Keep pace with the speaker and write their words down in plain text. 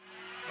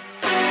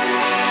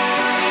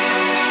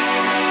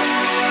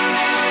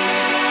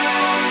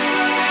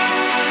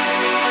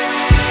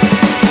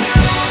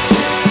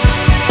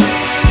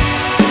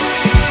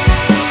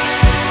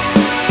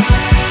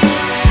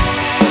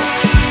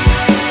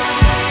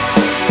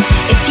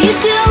you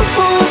do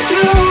pull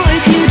through,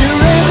 if you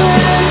deliver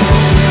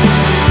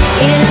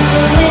in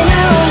the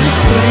winter or the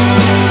spring,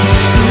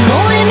 you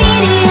know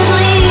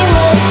immediately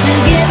what to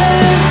give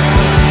her.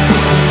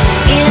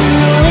 In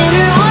the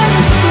winter or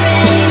the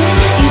spring,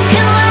 you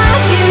can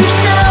laugh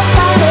yourself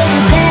out of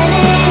the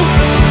panic.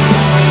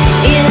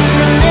 In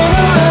the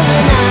middle of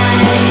the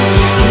night,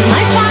 you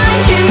might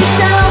find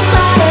yourself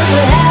out of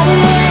the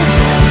habit.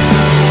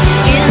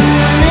 In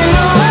the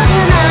middle of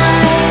the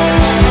night,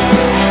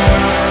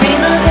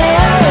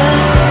 Primavera,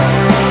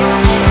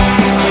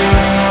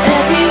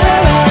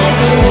 everywhere I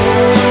go.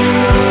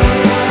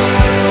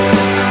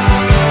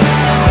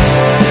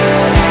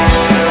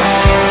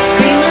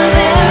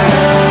 Primavera,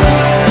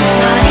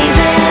 not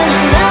even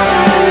a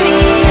memory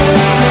of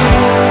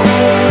snow.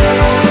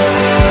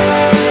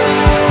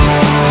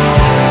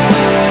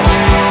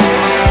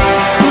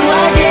 Ooh,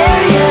 I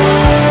dare you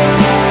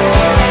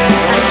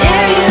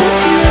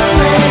to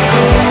let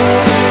go.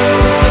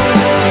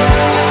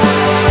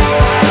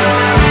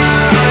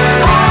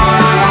 All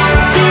I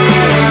want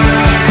is,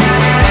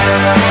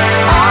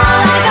 all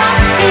I got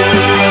is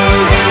you.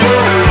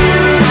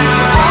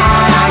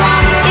 All I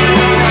want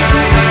is,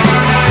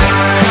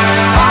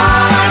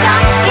 all I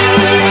got is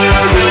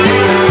you.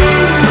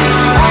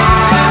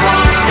 All I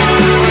want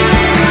is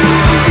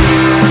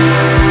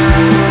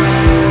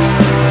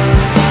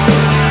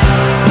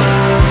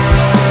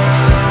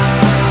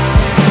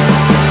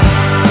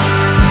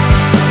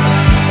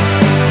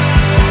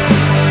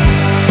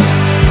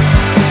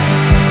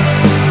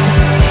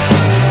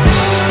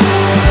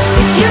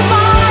if your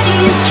body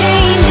is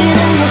changing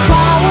and the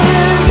flower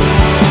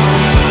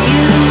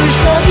you were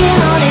sucking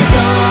on is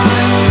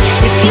gone.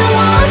 If you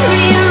want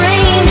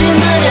rearranging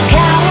but a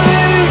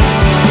coward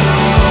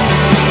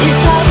is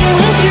talking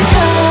with your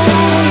tongue.